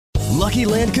Lucky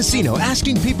Land Casino,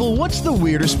 asking people, what's the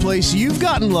weirdest place you've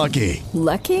gotten lucky?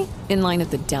 Lucky? In line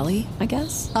at the deli, I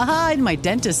guess? Aha, in my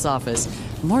dentist's office.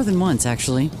 More than once,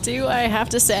 actually. Do I have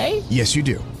to say? Yes, you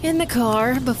do. In the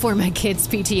car before my kids'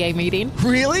 PTA meeting.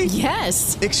 Really?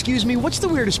 Yes. Excuse me, what's the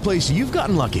weirdest place you've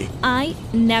gotten lucky? I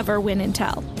never win and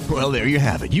tell. Well, there you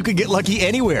have it. You can get lucky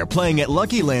anywhere, playing at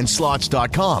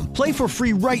LuckyLandSlots.com. Play for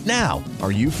free right now.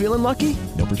 Are you feeling lucky?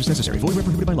 No purchase necessary. Void where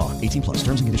prohibited by law. 18 plus.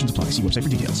 Terms and conditions apply. See website for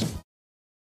details.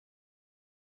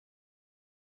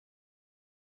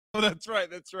 Oh, that's right.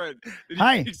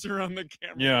 Hi. Peeks around the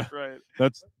camera. Yeah. That's right.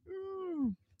 That's.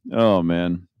 Oh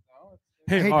man.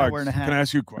 Hey, hate not Hogs, wearing a hat. can I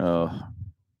ask you a question? Oh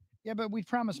Yeah, but we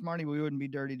promised Marty we wouldn't be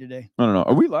dirty today. no.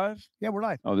 Are we live? Yeah, we're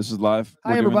live. Oh, this is live.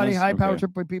 Hi, We're doing everybody. this? Hi, Power Okay.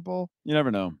 Trip people. You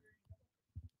never know.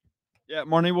 Yeah,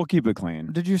 Marnie, we'll keep it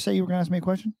clean. Did you say you were going to ask me a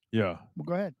question? Yeah. Well,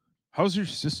 go ahead. How's your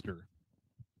sister?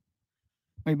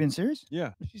 Are you being serious?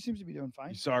 Yeah. She seems to be doing fine.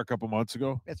 You saw her a couple months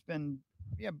ago. It's been,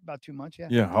 about 2 months. Yeah.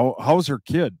 Yeah. How's her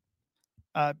kid?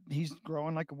 He's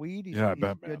growing like a weed. He's, Yeah, I he's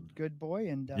bet, a man. good boy.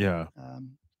 And Yeah.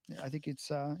 I think it's,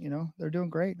 they're doing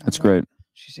great. That's great.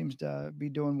 She seems to be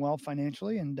doing well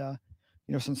financially. And,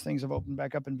 since things have opened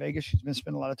back up in Vegas, she's been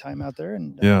spending a lot of time out there.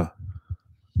 And, Yeah.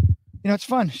 it's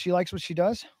fun. She likes what she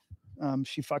does.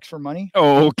 She fucks for money.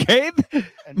 Okay,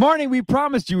 And- Marnie, we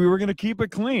promised you we were going to keep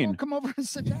it Well, clean. come over and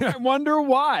sit down. I wonder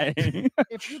why.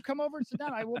 If you come over and sit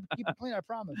down, I will keep it clean. I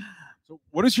promise. So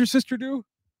what does your sister do?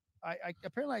 I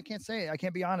apparently I can't say it. I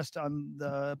can't be honest on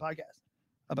the podcast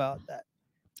about that.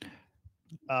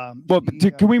 Well,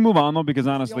 she, can we move on though? Because it's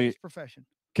the honestly, oldest profession.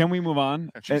 can we move on?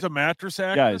 She's a mattress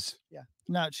actress. Guys,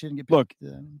 No, she didn't get Look,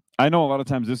 picked. I know a lot of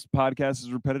times this podcast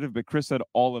is repetitive, but Chris said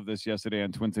all of this yesterday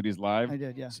on Twin Cities Live. I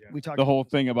did. Yeah, we talked The whole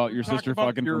about thing about your Talk sister about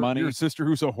fucking your, for money. Your sister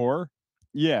who's a whore.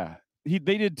 Yeah, they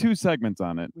did 2 segments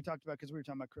on it. We talked about because we were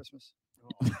talking about Christmas.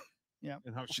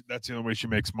 And how that's the only way she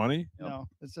makes money. No,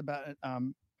 it's about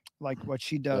like what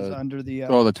she does under the.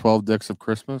 Oh, the 12 Dicks of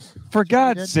Christmas. For did?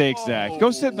 God's sake, Zach, go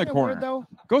sit in the Isn't it weird, corner. though?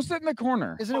 Go sit in the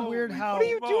corner. Isn't it weird how? What are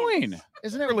you doing?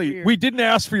 Isn't it Really, weird? we didn't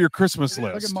ask for your Christmas Look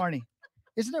at list. Marnie.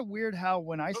 Isn't it weird how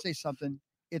when I say something,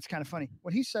 it's kind of funny.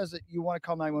 When he says it, you want to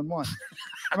call 911.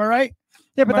 Am I right?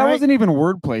 Yeah, but Am I that right? wasn't even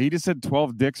wordplay. He just said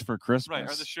 12 dicks for Christmas. Right.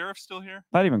 Are the sheriffs still here?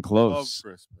 Not even Love close.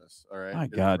 Christmas. All right. My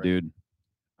Get it God, right. dude.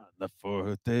 On the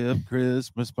 4th day of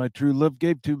Christmas, my true love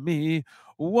gave to me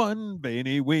 1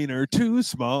 veiny wiener, 2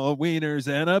 small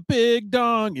wieners, and a big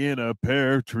dong in a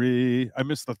pear tree. I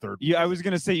missed the third. Yeah, I one. was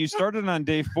gonna say you started on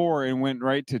day 4 and went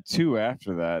right to 2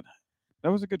 after that.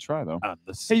 That was a good try though. On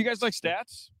the Hey, you guys like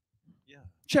stats? Yeah.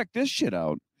 Check this shit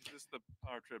out. Is this the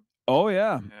Power Trip? Oh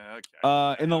yeah. Yeah.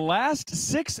 Okay. In the last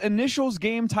 6 initials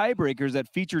game tiebreakers that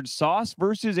featured Sauce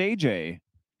versus AJ,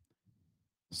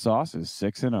 Sauce is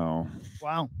 6-0.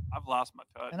 Wow. I've lost my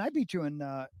touch. And I beat you in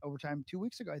overtime 2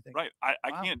 weeks ago, I think. Right. I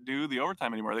Wow. can't do the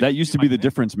overtime anymore. They That just used do to be my the thing.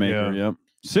 difference maker. Yeah. Yep.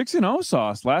 6-0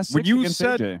 Sauce. Last When 6 you against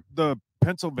said AJ. the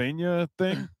Pennsylvania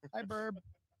thing, Hi, Burb.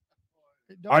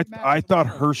 I thought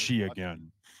Hershey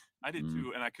again. I did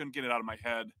too, and I couldn't get it out of my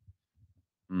head.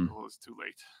 Mm. Oh, it's too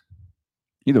late.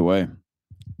 Either way.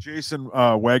 Jason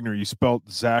Wagner, you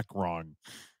spelled Zach wrong.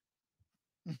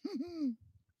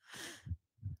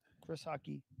 Chris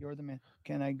Hockey, you're the man.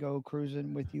 Can I go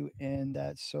cruising with you in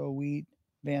that sweet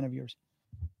van of yours?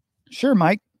 Sure,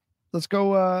 Mike. Let's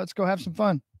go have some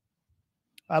fun.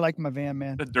 I like my van,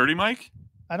 man. The Dirty Mike?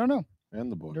 I don't know. And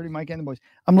the boys. Dirty Mike and the boys.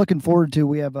 I'm looking forward to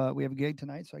we have a gig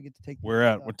tonight, so I get to take Where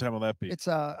at? What time will that be? it's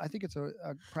I think it's a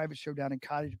private show down in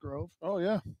Cottage Grove. Oh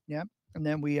yeah. Yeah. And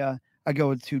then I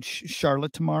go to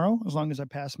Charlotte tomorrow as long as I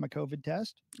pass my COVID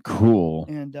test. Cool.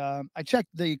 And I checked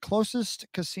the closest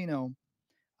casino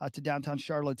to downtown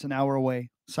Charlotte's an hour away.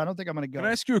 So I don't think I'm going to go. Can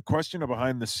I ask you a question, a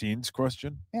behind the scenes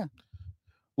question? Yeah.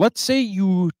 Let's say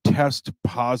you test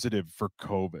positive for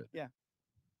COVID. Yeah.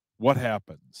 What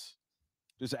happens?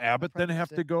 Does Abbott then probably have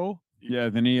sick. to go? Yeah,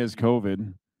 then he has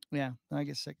COVID. Yeah, then I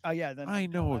get sick. Oh yeah, then I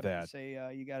know have to that. Say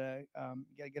you gotta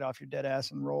get off your dead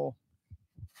ass and roll.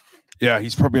 Yeah,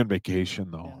 he's probably on vacation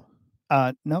though.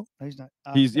 No, he's not.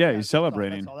 He's that's all, he's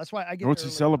celebrating. That's why I get. What's there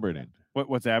he early. celebrating?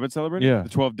 What's Abbott celebrating? Yeah. The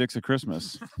 12 dicks of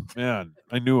Christmas. Man,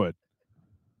 I knew it.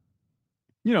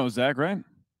 You know Zach, right?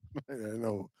 I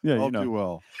know. Yeah, all you know. too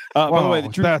well. By the way, Wow,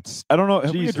 the truth, that's I don't know.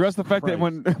 Have we Jesus addressed the fact that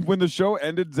Christ. when the show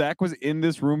ended, Zach was in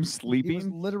this room He was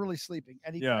sleeping? literally sleeping,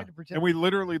 and he yeah. tried to pretend. And we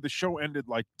literally the show ended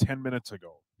like 10 minutes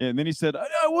ago. And then he said, I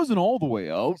wasn't all the way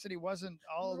he out. said he wasn't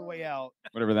all the way out.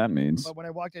 Whatever that means. But when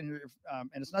I walked in here, and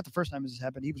it's not the first time this has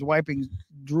happened, he was wiping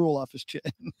drool off his chin.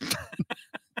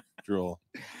 drool.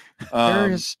 There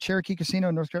is Cherokee Casino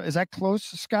in North Carolina. Is that close,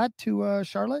 Scott, to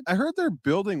Charlotte? I heard they're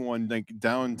building one like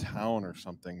downtown or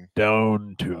something.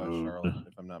 Down Charlotte,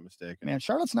 if I'm not mistaken. Man,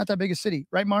 Charlotte's not that big a city,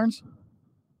 right, Marnes?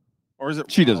 Or is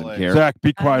it? She doesn't LA? care. Zach,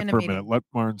 be I'm quiet in a for a meeting. minute. Let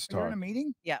Marnes You're in talk. a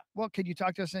meeting? Yeah. Well, could you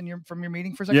talk to us from your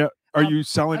meeting for a second? Yeah. Are Um, you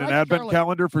selling I an like advent Charlotte.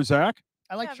 calendar for Zach?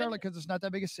 I like Yeah, Charlotte because it's not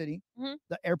that big a city. Mhm.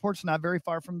 The airport's not very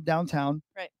far from downtown.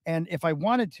 Right. And if I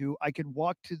wanted to, I could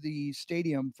walk to the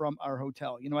stadium from our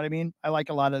hotel. You know what I mean? I like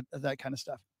a lot of that kind of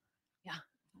stuff.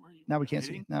 Where are you Now we can't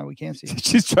see. meeting? Now we can't see.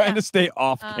 She's trying Yeah. to stay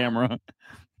off Um, camera.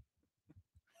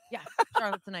 Yeah,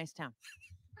 Charlotte's a nice town.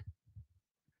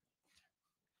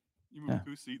 You moved Yeah.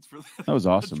 2 seats for that. That was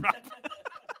awesome. drive.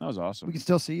 That was awesome. We can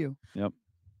still see you. Yep.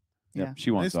 Yeah.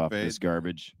 She wants Nice off fade. this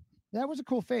garbage. That was a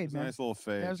cool fade, It's a man. nice little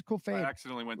fade. That was a cool I fade.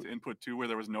 accidentally went to input 2 where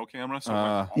there was no camera. So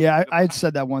Yeah, I had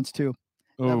said that once too.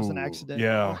 That was an Oh, accident.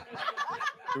 Yeah.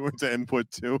 We went to input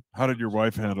too. How did your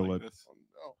wife handle it?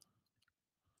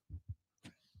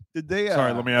 Did they?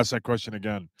 Sorry, let me ask that question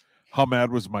again. How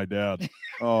mad was my dad?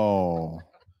 Oh.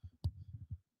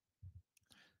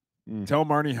 Tell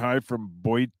Marnie hi from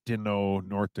Boitino,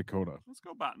 North Dakota. Let's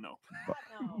go Botano.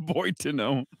 Boy to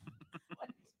know.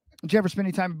 Did you ever spend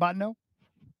any time in Botano?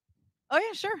 Oh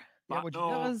yeah, sure. Yeah, what'd you That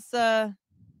Botano. was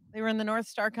they were in the North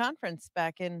Star Conference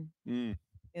back in Mm.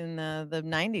 the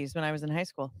 90s when I was in high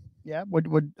school. Yeah. What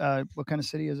kind of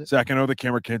city is it? Zach, I know the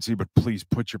camera can't see, but please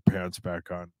put your pants back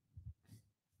on.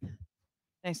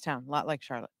 Nice town, a lot like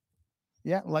Charlotte.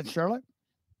 Yeah, like Charlotte.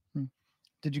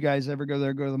 Did you guys ever go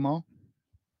there? Go to the mall?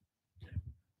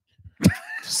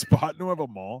 Spot no have a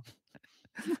mall.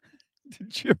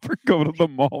 Did you ever go to the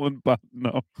mall in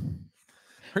Botano?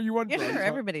 Are you on? Yeah, drugs? sure,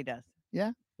 everybody does.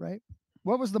 Yeah, right.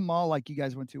 What was the mall like you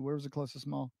guys went to? Where was the closest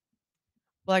mall?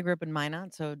 Well, I grew up in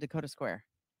Minot, so Dakota Square.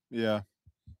 Yeah.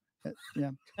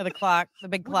 Yeah. The clock, the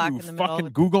big What, clock you in the middle. fucking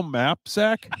with- Google Map,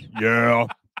 Zach? Yeah.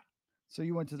 So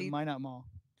you went to the See- Minot Mall.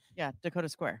 yeah, Dakota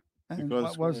Square. And Dakota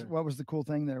what Square. was the cool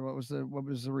thing there? What was the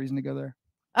reason to go there?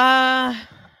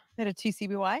 They had a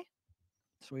TCBY.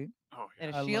 Sweet. Oh, They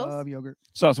yeah. had a I Shields. love yogurt.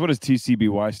 Sauce, what does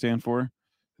TCBY stand for?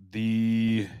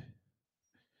 The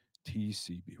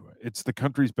TCBY. It's the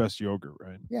country's best yogurt,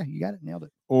 right? Yeah, you got it. Nailed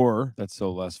it. Or That's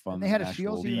so less fun. And they than had a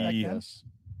actual Shields even back then? BS.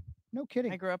 No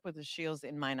kidding. I grew up with the Shields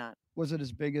in Minot. Was it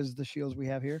as big as the shields we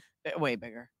have here? Way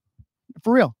bigger.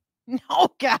 For real? No,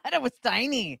 God, it was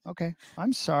tiny. Okay.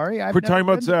 I'm sorry. I've Quit talking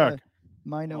never about been to the Zach.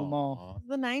 Minot Mall. Aw, It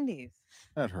was the 90s.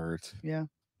 that hurts. Yeah.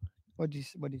 What'd you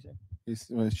say?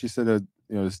 Well, she said it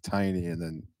was tiny, and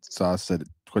then Sauce said,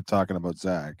 "Quit talking about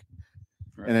Zach."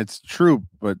 Right. And it's true,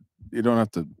 but you don't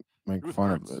have to make Truth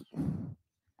fun of hurts. it.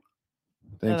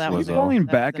 that Thanks, was You it. Lizzo. falling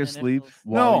That's back an asleep initials.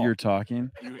 while No. you're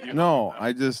talking? You No, know that.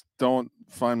 I just don't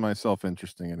find myself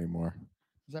interesting anymore.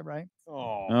 Is that right?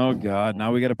 Oh God!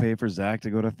 Now we got to pay for Zach to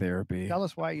go to therapy. Tell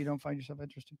us why you don't find yourself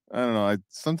interesting. I don't know.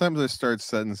 Sometimes I start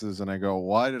sentences and I go,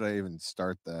 "Why did I even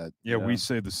start that?" Yeah, we Yeah.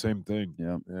 say the same thing.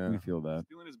 Yeah, Yeah. we feel that.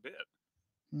 Stealing his bit.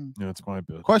 Yeah, it's my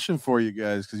bit. Question for you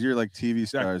guys, because you're like TV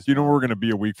Zach, stars. do you know where we're gonna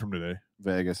be a week from today?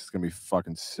 Vegas. It's gonna be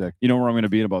fucking sick. You know where I'm going to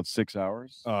be in about 6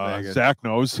 hours? Vegas. Zach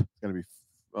knows. It's gonna be.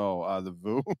 The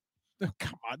VU.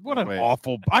 Come on, what an Wait,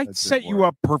 awful! I that set didn't you work.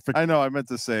 up perfect. I know. I meant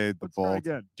to say the Let's try bolt.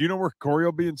 again. Do you know where Corey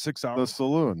will be in 6 The hours?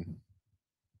 saloon.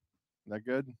 That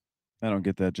good? I don't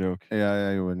get that joke. Yeah,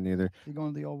 I wouldn't either. You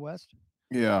going to the Old West?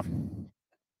 Yeah.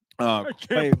 I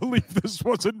can't believe this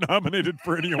wasn't nominated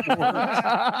for any awards.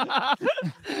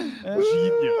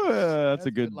 That's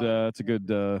a good. line. That's a good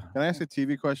Can I ask a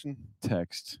TV question?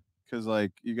 text. Because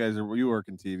like you work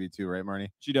in TV too, right, Marnie?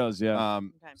 She does, yeah.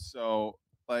 Sometimes. So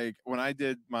like when I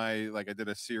did I did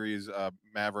a series,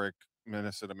 Maverick,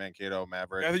 Minnesota Mankato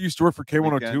Maverick. Guy that used to work for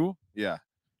K102. Yeah.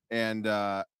 And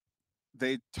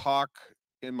they talk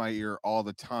in my ear all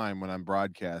the time when I'm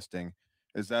broadcasting.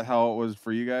 Is that how it was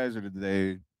for you guys, or do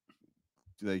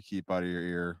they keep out of your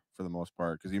ear for the most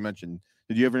part? Because you mentioned,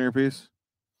 did you have an earpiece?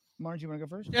 Marge, you want to go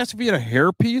first? Yes, if you had a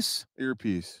hairpiece.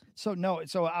 Earpiece. So no,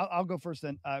 so I'll go first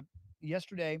then.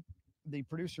 Yesterday, the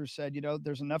producer said,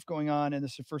 there's enough going on, and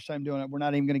this is the first time doing it. We're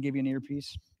not even going to give you an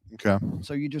earpiece, Okay.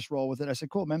 so you just roll with it. I said,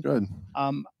 cool, man. Good.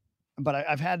 But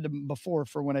I've had them before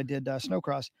for when I did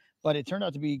Snowcross, but it turned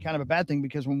out to be kind of a bad thing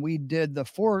because when we did the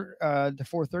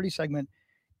 4:30 segment,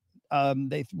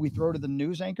 we throw to the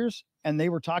news anchors, and they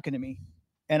were talking to me,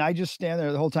 and I just stand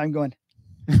there the whole time going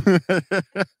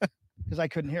because I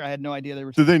couldn't hear. I had no idea they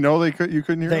were. Did they know you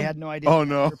couldn't hear? They them? had no idea. Oh I had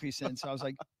no. earpiece in, so I was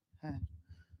like, huh.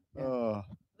 Oh.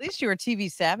 At least you were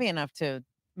TV savvy enough to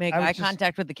make I was eye just-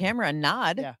 contact with the camera and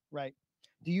nod. yeah, right.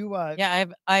 Do you? Yeah,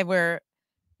 I wear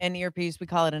an earpiece. We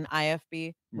call it an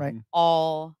IFB Right. Mhm.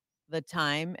 all the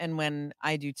time. And when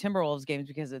I do Timberwolves games,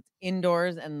 because it's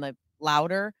indoors and the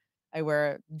louder, I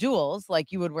wear duals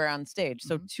like you would wear on stage.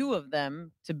 So 2 of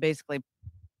them to basically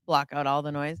block out all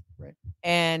the noise. Right.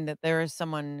 And there is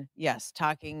someone, yes,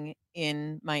 talking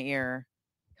in my ear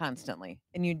constantly.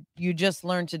 And you just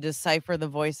learn to decipher the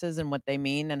voices and what they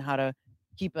mean and how to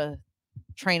keep a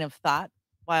train of thought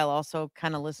while also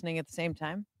kind of listening at the same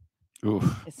time.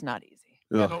 Oof. It's not easy.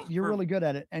 Yeah, Ugh. you're really good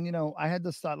at it. And I had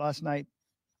this thought last night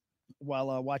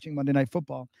while watching Monday Night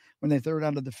Football when they threw it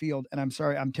onto the field. And I'm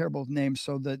sorry, I'm terrible with names.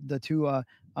 So the 2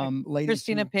 ladies,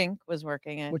 Christina Pink was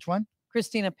working it. which one?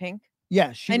 Christina Pink. Yeah, I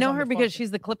was know on her the because Fox-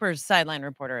 she's the Clippers sideline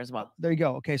reporter as well. There you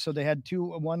go. Okay, so they had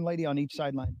one lady on each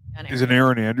sideline. And Isn't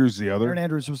Aaron Andrews the other? Aaron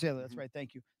Andrews was the other. That's right.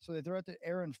 Thank you. So they throw it to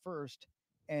Aaron first,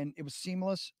 and it was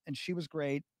seamless, and she was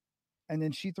great. And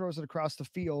then she throws it across the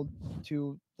field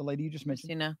to the lady you just mentioned,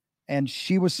 Christina. and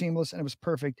she was seamless, and it was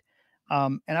perfect.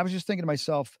 And I was just thinking to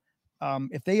myself,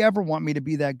 if they ever want me to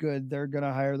be that good, they're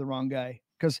gonna hire the wrong guy,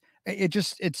 because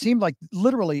it seemed like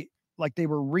literally like they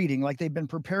were reading, like they've been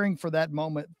preparing for that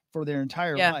moment for their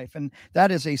entire Yeah. life, and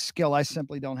that is a skill I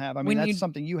simply don't have. I mean, When that's you-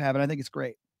 something you have, and I think it's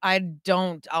great. I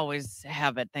don't always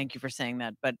have it. Thank you for saying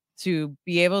that. But to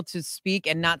be able to speak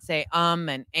and not say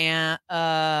and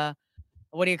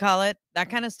what do you call it? That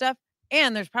kind of stuff.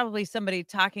 And there's probably somebody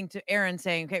talking to Aaron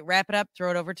saying, okay, wrap it up, throw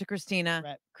it over to Christina.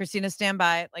 Right. Christina, stand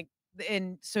by. Like,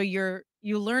 and so you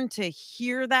learn to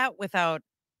hear that without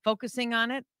focusing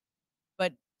on it,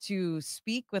 but to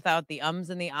speak without the ums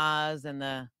and the ahs and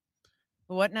the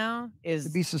what now To is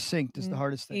be succinct is the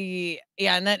hardest thing.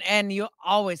 yeah, and you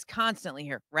always constantly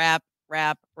hear rap.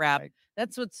 Right.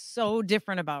 That's what's so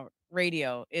different about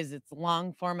radio is it's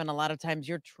long form, and a lot of times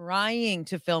you're trying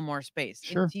to fill more space.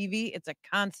 Sure. In TV, it's a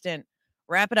constant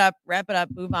wrap it up,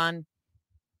 move on.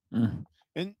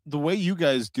 And the way you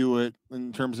guys do it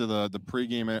in terms of the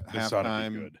pregame at This oughta be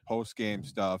halftime, good. postgame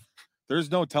stuff,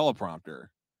 there's no teleprompter.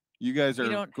 You guys We are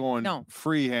don't- going no.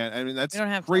 freehand. I mean, that's don't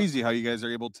have crazy how you guys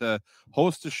are able to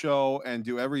host a show and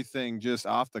do everything just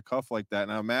off the cuff like that.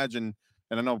 And I imagine,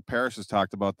 and I know Paris has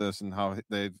talked about this and how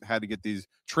they've had to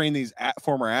train these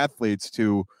former athletes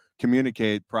to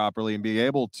communicate properly and be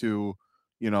able to,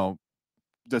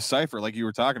 decipher, like you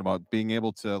were talking about, being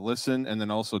able to listen and then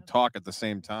also talk at the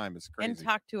same time. It's crazy. And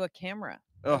talk to a camera.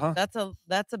 Uh-huh.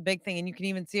 That's a big thing, and you can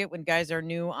even see it when guys are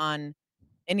new on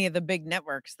any of the big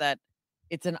networks that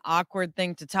it's an awkward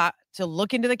thing to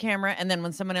look into the camera, and then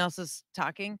when someone else is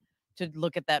talking, to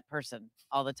look at that person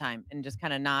all the time and just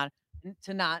kind of not,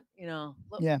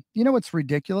 look. Yeah. You know what's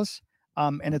ridiculous?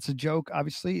 And it's a joke,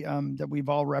 obviously, that we've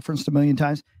all referenced a million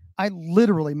times. I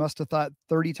literally must have thought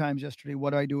 30 times yesterday, what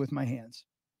do I do with my hands?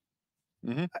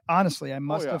 Honestly, I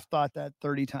must yeah. have thought that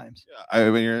 30 times. I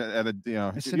mean, you're at a,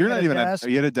 sitting you're at not a even desk. are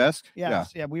you at a desk? Yeah.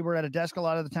 We were at a desk a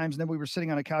lot of the times, and then we were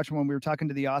sitting on a couch when we were talking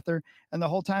to the author. And the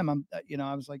whole time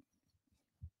I was like,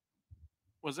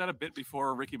 Was that a bit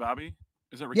before Ricky Bobby?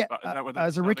 Is it Ricky? yeah, Is that what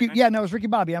as a that Ricky. nickname? Yeah, no, it was Ricky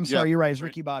Bobby. I'm Yeah. sorry. You're right. It's Right.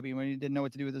 Ricky Bobby when he didn't know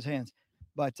what to do with his hands.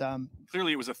 But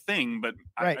Clearly, it was a thing, but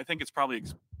Right. I think it's probably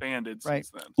expanded Right.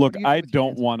 since then. Look, do you do I with your don't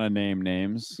hands? want to name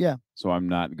names. Yeah. So I'm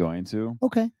not going to.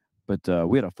 okay. But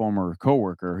we had a former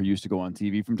coworker who used to go on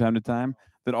TV from time to time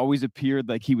that always appeared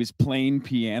like he was playing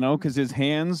piano because his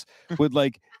hands would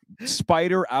like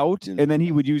spider out, and then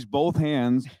he would use both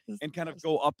hands and kind of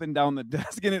go up and down the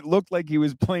desk, and it looked like he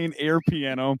was playing air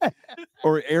piano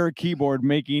or air keyboard,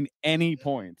 making any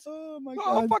points. Oh my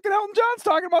Oh, fucking Elton John's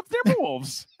talking about the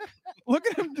Timberwolves. Look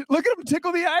at him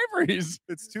tickle the ivories.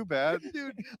 It's too bad.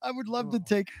 Dude, I would love to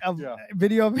take a Yeah.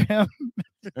 video of him.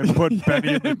 And put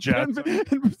Benny in the Jets.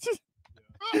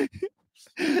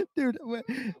 Dude,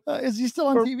 is he still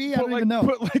on Or TV? I put don't like, even know.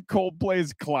 Put like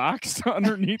Coldplay's clocks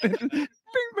underneath it. Bing, bing,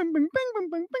 bing, bing, bing, bing,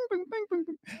 bing, bing, bing, bing,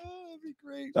 bing. Oh, that'd be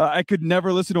great. I could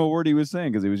never listen to a word he was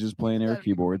saying because he was just playing air That even when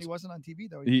keyboards. He wasn't on TV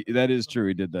though. That is true.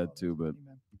 He did that Oh, too, but funny,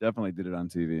 man. definitely did it on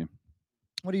TV.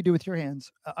 What do you do with your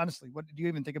hands? Honestly, what do you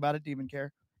even think about it? Do you even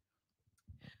care?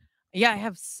 Yeah, I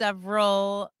have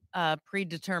several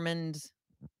predetermined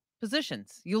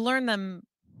positions. You learn them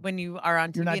when you are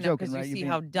on You're not TV joking, because right? you You're see being-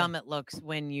 how yeah. dumb it looks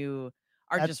when you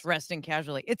are That's- just resting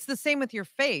casually. It's the same with your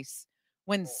face.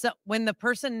 When the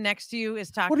person next to you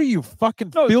is talking, What are you,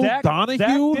 fucking No, Phil Zach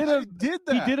Donahue? Did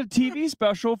He that. did a TV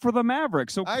special for the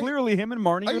Mavericks, so I- clearly him and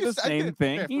Marnie are the I same did-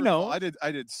 thing. okay, You first of all, know,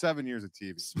 I did 7 years of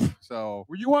TV, so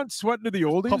Were you on Sweating to the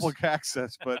Oldies? public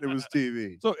access, but it was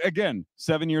TV. so again,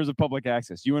 7 years of public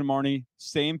access. You and Marnie,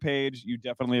 same page. You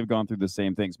definitely have gone through the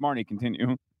same things. Marnie,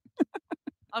 continue.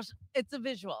 it's a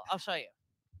visual. I'll show you.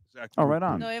 Zach, Oh, right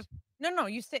on. So if no,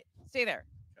 you stay there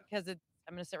because I'm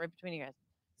going to sit right between you guys.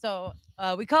 So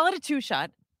we call it a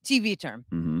 2-shot TV term.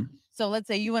 Mm-hmm. So let's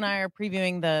say you and I are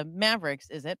previewing the Mavericks,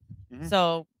 is it? Mhm.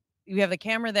 So you have the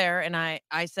camera there, and I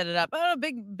set it up. Oh,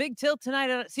 big tilt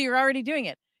tonight. So you're already doing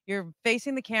it. You're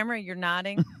facing the camera, you're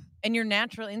nodding, and your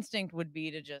natural instinct would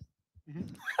be to just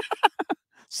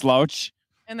Slouch.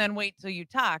 and then wait till you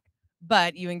talk.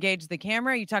 But you engage the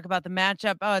camera, you talk about the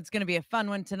matchup. Oh, it's going to be a fun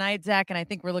one tonight, Zach. And I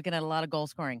think we're looking at a lot of goal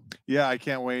scoring. Yeah, I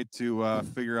can't wait to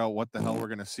figure out what the hell we're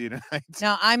gonna see tonight.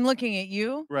 Now I'm looking at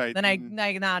you. Right. Then I and,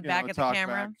 nod you back know, at the talk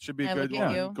camera. back. Should be a I good look at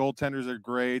one. you. Goaltenders are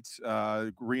great.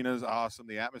 Arena's awesome.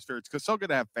 The atmosphere. It's so good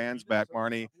to have fans back,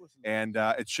 Marnie, and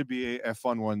it should be a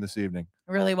fun one this evening.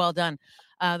 Really well done.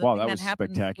 The Wow, thing that was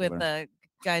happens spectacular. with the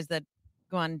guys that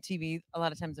go on TV a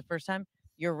lot of times the first time,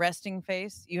 your resting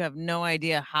face, you have no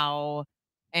idea how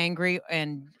angry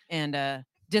and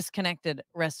disconnected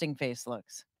resting face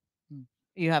looks.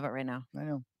 You have it right now. I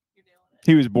know.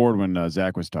 He was bored when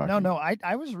Zach was talking. No.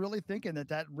 I was really thinking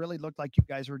that really looked like you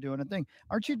guys were doing a thing.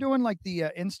 Aren't you doing like the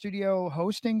in-studio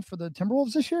hosting for the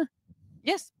Timberwolves this year?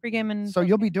 Yes, pregame and So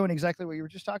you'll be doing exactly what you were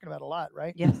just talking about a lot,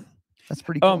 right? Yes. That's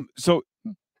pretty cool. So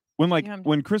when Yeah, I'm-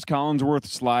 when Chris Collinsworth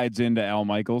slides into Al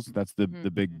Michaels, that's the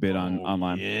big bit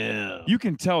online. Yeah. You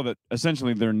can tell that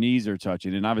essentially their knees are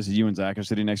touching, and obviously you and Zach are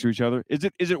sitting next to each other. Is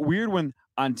it weird when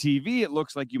on TV it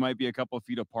looks like you might be a couple of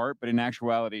feet apart, but in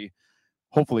actuality,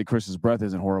 hopefully Chris's breath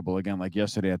isn't horrible again like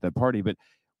yesterday at that party. But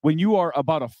when you are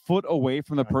about a foot away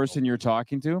from the person you're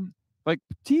talking to, like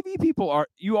TV people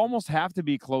you almost have to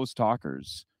be close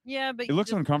talkers. Yeah, but It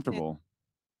looks uncomfortable.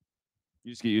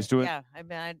 You just get used to it. Yeah, I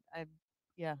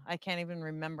mean, I can't even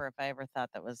remember if I ever thought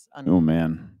that was. Oh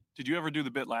man. Did you ever do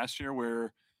the bit last year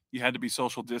where you had to be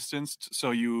social distanced? So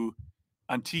you,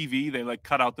 on TV, they like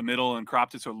cut out the middle and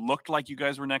cropped it so it looked like you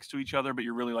guys were next to each other, but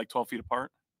you're really like 12 feet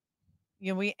apart?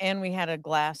 Yeah, we had a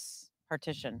glass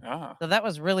partition. Ah. So that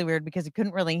was really weird because you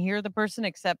couldn't really hear the person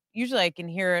except usually I can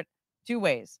hear it two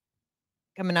ways.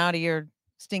 Coming out of your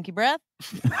stinky breath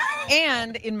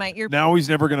and in my ear. Now he's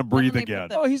never going to Then when breathe they put again.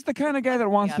 the- Oh, he's the kind of guy that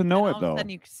wants Yeah, to and know all it of a though. sudden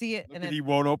you see it and He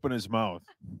won't open his mouth.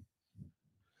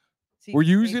 see Were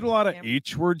you the using a lot of camera.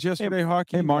 H words yesterday,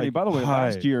 Hockey? Hey, Marty, Like, by the way, hi.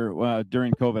 last year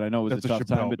during COVID, I know it was That's a tough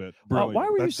time, Chappelle but bit. why Brilliant.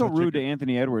 were you That's so such a rude to good-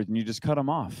 Anthony Edwards and you just cut him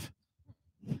off?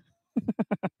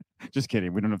 Just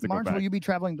kidding. We don't have to Marge, go back. will you be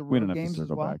traveling to we road don't have to games as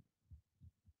circle well? back.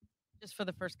 Just for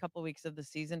the first couple weeks of the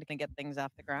season to get things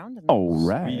off the ground. And Oh,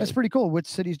 right. That's pretty cool. Which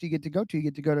cities do you get to go to? You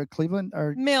get to go to Cleveland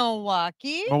or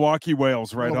Milwaukee, Milwaukee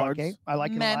Whales, right? Milwaukee. Hogs? I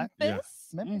like it a lot. Memphis,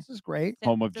 Memphis is great. San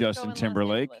Home of Francisco, Justin and Los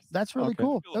Timberlake. Angeles. That's really Okay.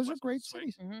 cool. Feel Those the are West great Coast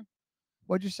swing. cities. Mhm.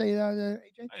 What'd you say, AJ?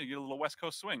 Hey, you get a little West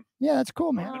Coast swing. Yeah, that's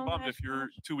cool, man. I've been Oh, bummed that's if you're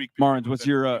cool. 2 week. Marnes,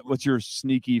 what's your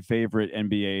sneaky favorite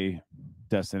NBA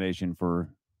destination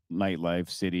for nightlife,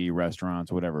 city,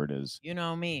 restaurants, whatever it is? You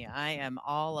know me. I am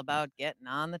all about getting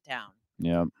on the town.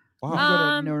 Yeah. You go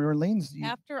to New Um, Orleans.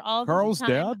 After all Carl's this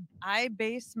time, dad? I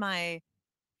base my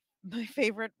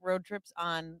favorite road trips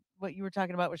on what you were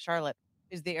talking about with Charlotte.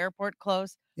 Is the airport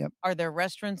close? Yep. Are there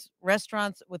restaurants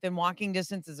within walking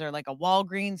distance? Is there like a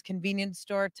Walgreens convenience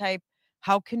store type?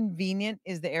 How convenient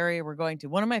is the area we're going to?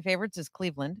 One of my favorites is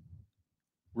Cleveland.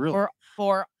 Really?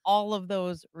 For all of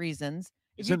those reasons.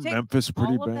 If you Isn't take Memphis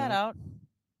pretty all of that bad? out,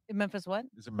 Memphis what?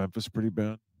 Isn't Memphis pretty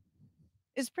bad?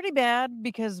 It's pretty bad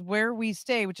because where we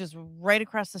stay, which is right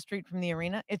across the street from the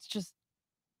arena, it's just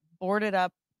boarded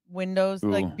up windows.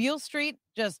 Ooh. Like Beale Street,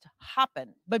 just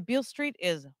hopping. But Beale Street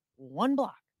is one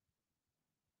block.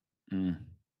 Mm.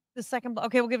 The second block,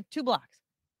 okay, we'll give it 2 blocks.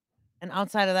 And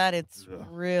outside of that, it's Ugh.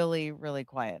 really, really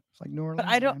quiet. It's like New Orleans.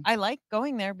 But I don't. man. I like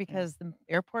going there because the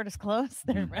airport is closed.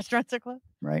 Their restaurants are closed.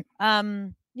 Right.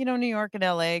 New York and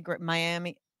LA,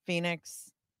 Miami,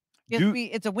 Phoenix. Yes, Do-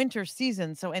 it's a winter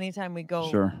season, so anytime we go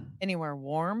Sure. anywhere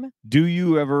warm, Do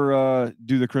you ever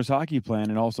do the Chris Hockey plan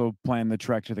and also plan the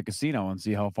trek to the casino and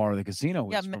see how far the casino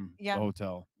Yeah, is from yeah. the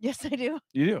hotel? yes, I do.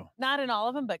 You do. Not in all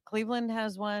of them, but Cleveland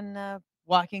has one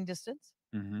walking distance.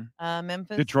 Mm-hmm.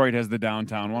 Memphis, Detroit has the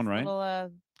downtown one, this right?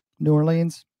 little, New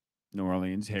Orleans. New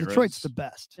Orleans, Harris. Detroit's the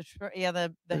best. Detroit, yeah,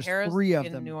 the There's Harris 3 of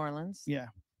in them. New Orleans. Yeah.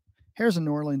 Harris in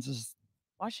New Orleans is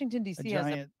Washington D.C. has a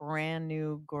giant- brand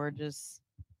new, gorgeous.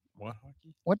 What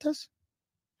hockey? what does?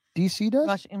 DC does?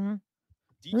 Washington.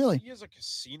 DC Really? is a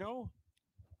casino?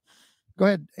 Go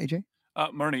ahead, AJ.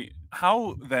 Marnie,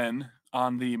 how then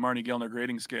on the Marnie Gellner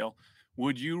grading scale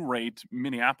would you rate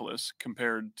Minneapolis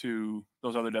compared to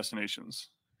those other destinations?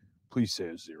 Please say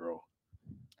a 0.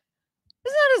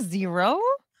 It's not a 0.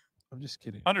 I'm just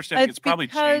kidding. Understanding It's it's probably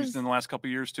because- changed in the last couple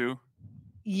of years too.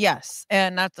 Yes,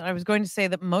 and that's I was going to say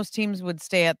that most teams would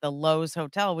stay at the Lowe's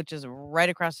Hotel, which is right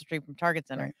across the street from Target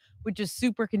Center, Right. which is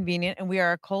super convenient. And we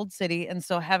are a cold city, and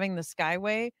so having the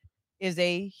Skyway is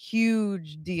a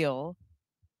huge deal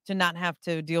to not have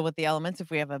to deal with the elements if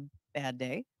we have a bad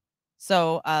day.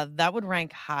 So that would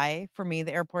rank high for me.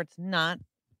 The airport's not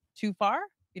too far.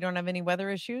 You don't have any weather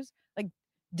issues. Like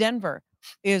Denver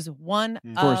is one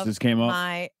Of course, this came up.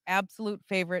 my absolute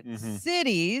favorite Mhm.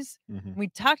 cities. Mhm. We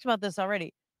talked about this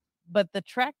already, but the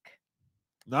trek.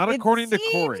 Not It according to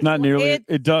seems- Corey. It's not nearly. It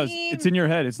It does. It's in your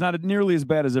head. It's not nearly as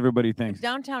bad as everybody thinks.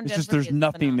 Downtown It's Denver just there's is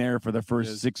nothing phenomenal. there for the first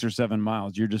is. 6 or 7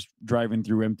 miles. You're just driving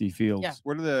through empty fields.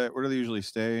 Where do they usually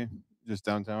stay? Just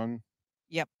downtown?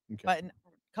 Yep. Okay. But a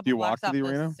couple you blocks walk to off the the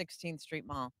arena? 16th Street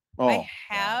Mall. Oh, I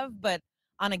have, but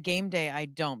on a game day I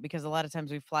don't, because a lot of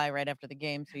times we fly right after the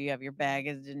game, so you have your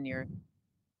baggage and your,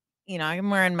 I'm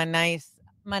wearing my nice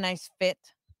fit.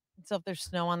 So if there's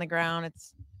snow on the ground,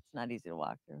 it's not easy to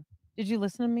walk through. Did you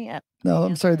listen to me? No,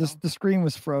 I'm sorry. Answer The screen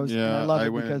was froze. and I yeah, love I it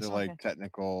went because into like Okay.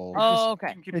 technical. Oh, You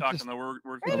okay. can keep It talking just- though. We're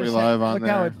Are Are we just- live on look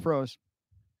how there? it froze.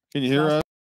 Can you hear us?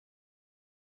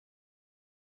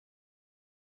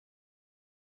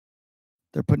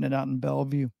 They're putting it out in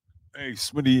Bellevue. Hey,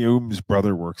 Smitty Oom's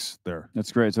brother works there.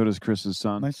 That's great. So does Chris's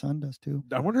son. My son does too.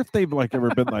 I wonder if they've like ever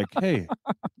been like, "Hey,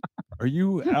 are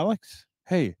you Alex?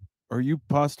 Hey, are you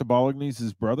Pasta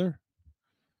Bolognese's brother?"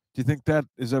 Do you think that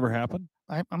has ever happened?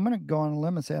 I'm going to go on a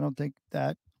limb and say I don't think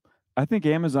that. I think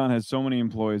Amazon has so many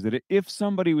employees that if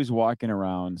somebody was walking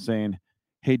around saying,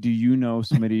 "Hey, do you know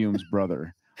Smitty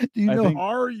brother?" Do you I know? think-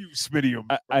 Are you Smitty Oom's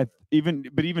I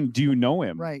even do you know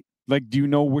him? Right. Like, do you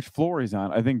know which floor he's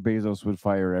on? I think Bezos would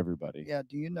fire everybody. Yeah.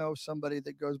 Do you know somebody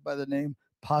that goes by the name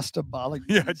Pasta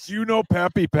Bolognese? Yeah, do you know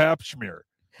Pappy Papschmear?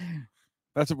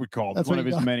 That's what we called That's him. One what of he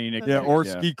his does. many Yeah, nicknames. or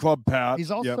Ski Club Pat. He's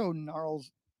Yep. also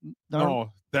Gnarls.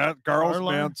 No, that Garls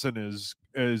Garlar? Manson is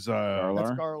That's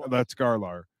Garlar? Garlar. that's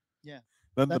Garlar. Yeah.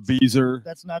 Then the That's- Beezer.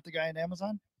 That's not the guy in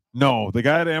Amazon. No, the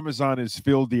guy at Amazon is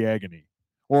Phil Diagony,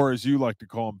 or as you like to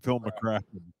call him, Phil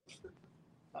McCracken.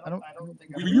 I don't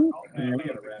think. Will you? We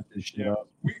gotta wrap this shit up.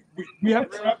 We have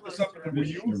to wrap this up. And then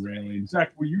will you,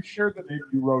 Zach, will you share the name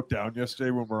you wrote down yesterday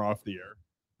when we're off the air?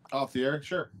 Off the air?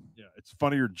 Sure. Yeah, it's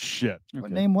funnier than shit. What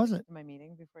Okay. name was it? Am I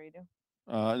meeting before you do?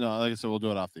 No, like I said, we'll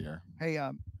do it off the air. Hey,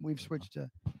 we've switched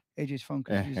to AJ's phone.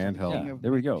 'cause Yeah, he's the handheld. king Yeah, of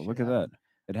there we making go. shit Look at happen. that.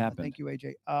 It happened. Thank you,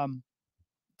 AJ.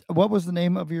 What was the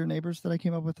name of your neighbors that I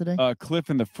came up with today? Cliff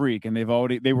and the Freak, and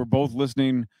they were both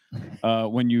listening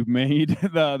when you made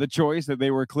the choice that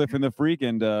they were Cliff and the Freak,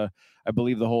 and I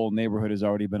believe the whole neighborhood has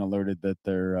already been alerted that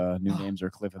their new names are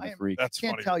Cliff and I the am- Freak. That's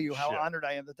Can't funny tell as you how shit. honored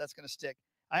I am that that's going to stick.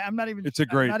 I'm not even. It's a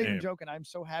great I'm not name. even joking. I'm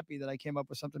so happy that I came up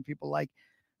with something people like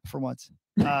for once.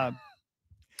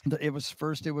 It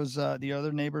was the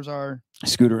other neighbors are.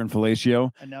 Scooter and Fellatio.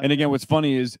 And, now And again, what's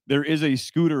funny is there is a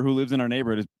Scooter who lives in our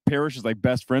neighborhood. His Parrish is like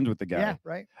best friends with the guy. yeah,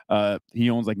 right. He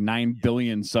owns like 9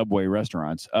 billion Subway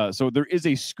restaurants. So there is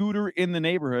a Scooter in the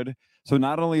neighborhood. So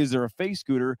not only is there a fake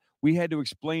Scooter, we had to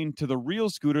explain to the real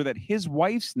Scooter that his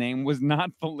wife's name was not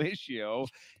Fellatio.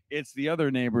 It's the other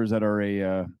neighbors that are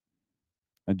a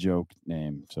joke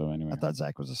name. So anyway, I thought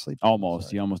Zach was asleep. almost.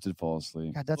 Sorry. He almost did fall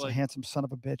asleep. God, that's Like, a handsome son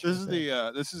of a bitch. This right is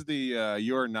there. this is the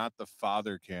you're not the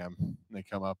father cam. And they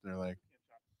come up and they're like,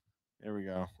 "There we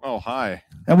go." Oh, hi.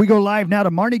 And we go live now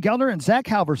to Marnie Gelner and Zach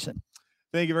Halverson.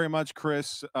 Thank you very much,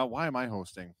 Chris. Why am I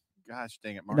hosting? Gosh,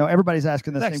 dang it, Mark. No, everybody's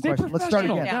asking the Zach, same stay question. Let's start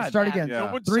professional. again. Yeah, Let's start Zach. again. Yeah.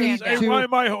 Someone Three, says, "Hey, two, why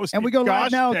am I hosting?" And we go Gosh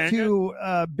live now dang it.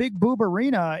 to Big Boob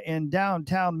Arena in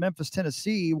downtown Memphis,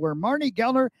 Tennessee, where Marnie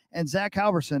Gelner and Zach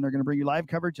Halverson are going to bring you live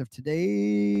coverage of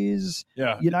today's.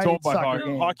 Yeah, United it's owned by Soccer Hockey.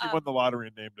 game. Hockey won the lottery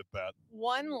and named it that.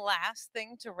 One last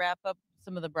thing to wrap up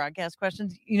some of the broadcast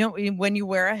questions. You know, when you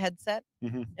wear a headset,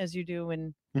 Mhm. as you do,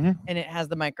 and Mhm. it has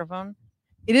the microphone,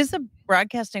 it is a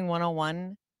broadcasting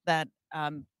 101 that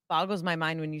boggles my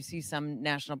mind when you see some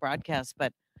national broadcasts.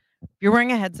 But if you're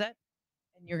wearing a headset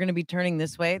and you're going to be turning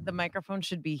this way, the microphone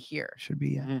should be here, Should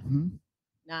be Mhm.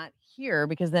 not here,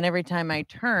 because then every time I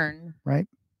turn, right.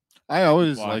 I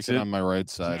always Blocks like it it. on my right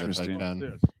side if I Interesting.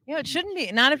 can, it shouldn't be.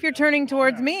 Not if you're turning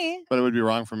towards me. but it would be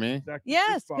wrong for me.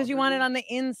 Yes, because you want it on the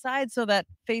inside so that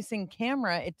facing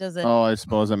camera, it doesn't. Oh, I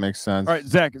suppose that makes sense. All right,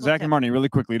 Zach Okay. and Marnie, really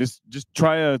quickly, just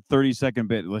try a 30-second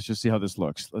bit. Let's just see how this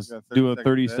looks. Let's Yeah, do a 30-second bit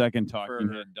 30-second talking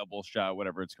for- head, double shot,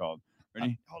 whatever it's called.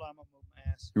 Ready? Hold on, I'm going to move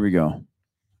my ass. Here we go.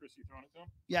 Chris, you throwing it to him?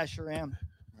 Yeah, I sure am.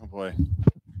 Oh boy.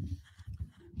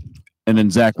 And then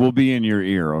Zach, we'll be in your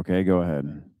ear. Okay, go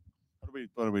ahead.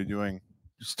 What are we doing?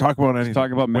 Just talk about Let's anything.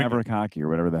 talk about Wing it. Maverick hockey or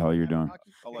whatever the hell you're doing.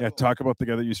 Yeah, talk about the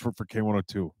guy that used for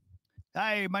K102.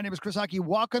 Hi, my name is Chris Hockey.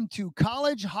 Welcome to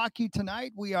College Hockey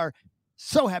Tonight. We are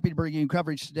so happy to bring you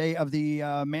coverage today of the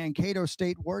Mankato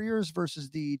State Warriors versus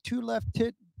the Two Left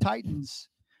Tit Titans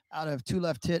out of Two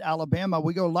Left Tit, Alabama.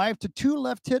 We go live to Two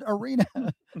Left Tit Arena.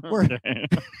 Where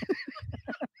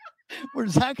where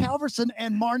Zach Halverson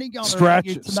and Marnie Gellner are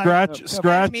hanging tonight.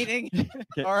 Scratch. Meeting.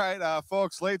 All right,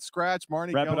 folks. Late scratch.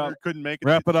 Marnie Wrap it Gellner up. couldn't make it.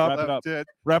 Wrap it up. Wrap it up.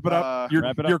 Wrap it up.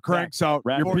 Wrap it up. Your crank's out.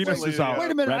 Wrap Your it up. penis is out.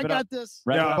 Wait a minute, Wrap I it got up. this.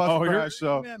 Wrap it Yeah. up. Oh, here. Crash,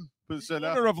 so Come in. so The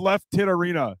now- owner of Left Tit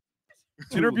Arena.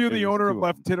 Interview the It is owner of two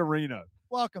Left Tit Arena.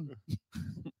 Welcome.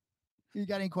 You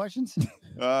got any questions?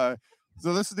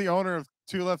 So this is the owner of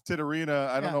Two Left Tit Arena.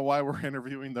 I don't Yeah. know why we're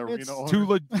interviewing the It's arena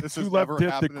owner. This Two has left never tit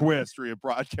to happened in the quit. history of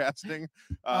broadcasting.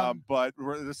 But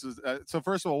this is so.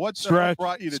 First of all, what Stretch,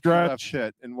 brought you to Two Left stretch.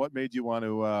 Tit, and what made you want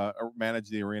to manage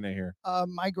the arena here?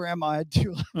 My grandma had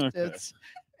 2 left Okay. tits.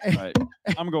 Right.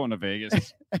 I'm going to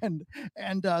Vegas. and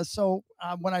so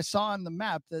when I saw on the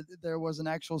map that there was an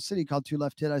actual city called Two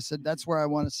Left Tit, I said that's where I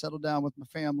want to settle down with my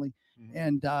family. Mhm.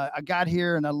 And I got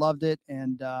here and I loved it.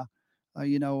 And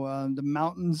the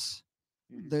mountains,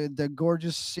 the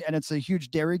gorgeous, and it's a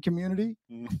huge dairy community.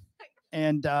 Mhm.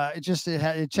 And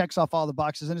it checks off all the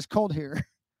boxes, and it's cold here.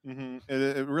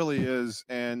 It really is,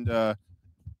 and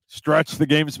Stretch. The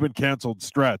game's been canceled.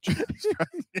 Stretch.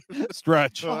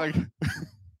 Stretch. so, like,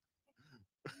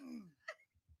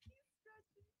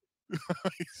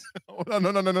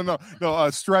 no.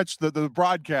 Stretch the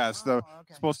broadcast. Oh, The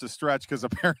okay. supposed to stretch because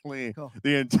apparently Cool.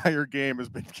 the entire game has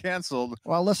been canceled.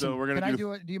 Well, listen, So we're gonna can I do-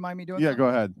 do it? Do you mind me doing Yeah, that? go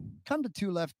ahead. Come to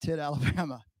Two Left Tit,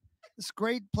 Alabama. It's a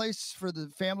great place for the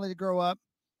family to grow up.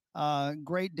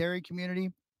 Great dairy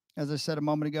community, as I said a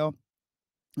moment ago.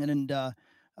 And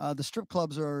the strip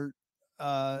clubs are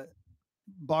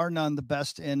bar none the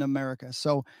best in America.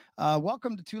 So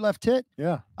welcome to Two Left Tit.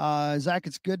 Yeah. Zach,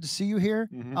 it's good to see you here.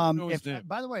 Mhm. Always did.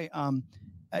 By the way,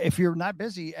 if you're not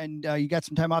busy and you got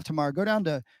some time off tomorrow, go down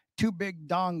to Two Big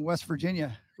Dong, West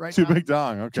Virginia. Right Two now. Big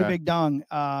Dong. Okay. Two Big Dong.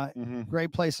 Mhm.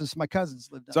 Great places. My cousins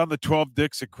lived It's down. on the 12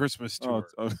 Dicks at Christmas Oh,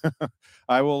 tour.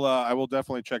 I will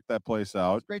definitely check that place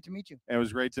out. It's great to meet you. And it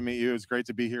was great to meet you. It was great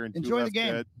to be here in Two Enjoy the Left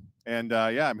game. Tit. And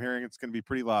yeah, I'm hearing it's going to be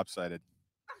pretty lopsided.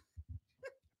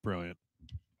 Brilliant.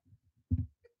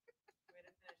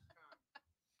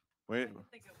 Wait.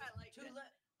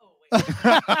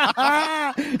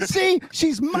 See,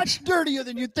 she's much dirtier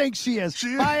than you think she is.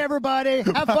 Bye, everybody.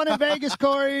 Have fun in Vegas,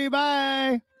 Corey.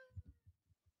 Bye.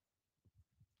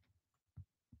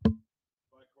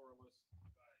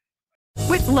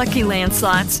 With Lucky Land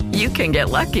Slots, you can get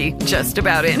lucky just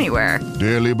about anywhere.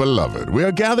 Dearly beloved, we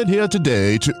are gathered here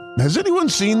today to... Has anyone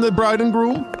seen the bride and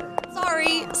groom?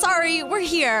 Sorry, we're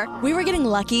here. We were getting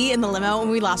lucky in the limo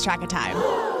and we lost track of time.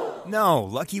 No,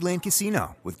 Lucky Land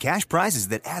Casino, with cash prizes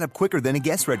that add up quicker than a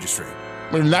guest registry.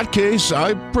 In that case,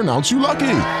 I pronounce you lucky.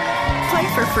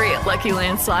 Play for free at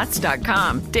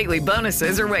LuckyLandSlots.com. Daily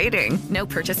bonuses are waiting. No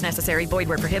purchase necessary. Void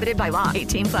where prohibited by law.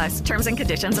 18+. Terms and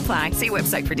conditions apply. See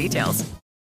website for details.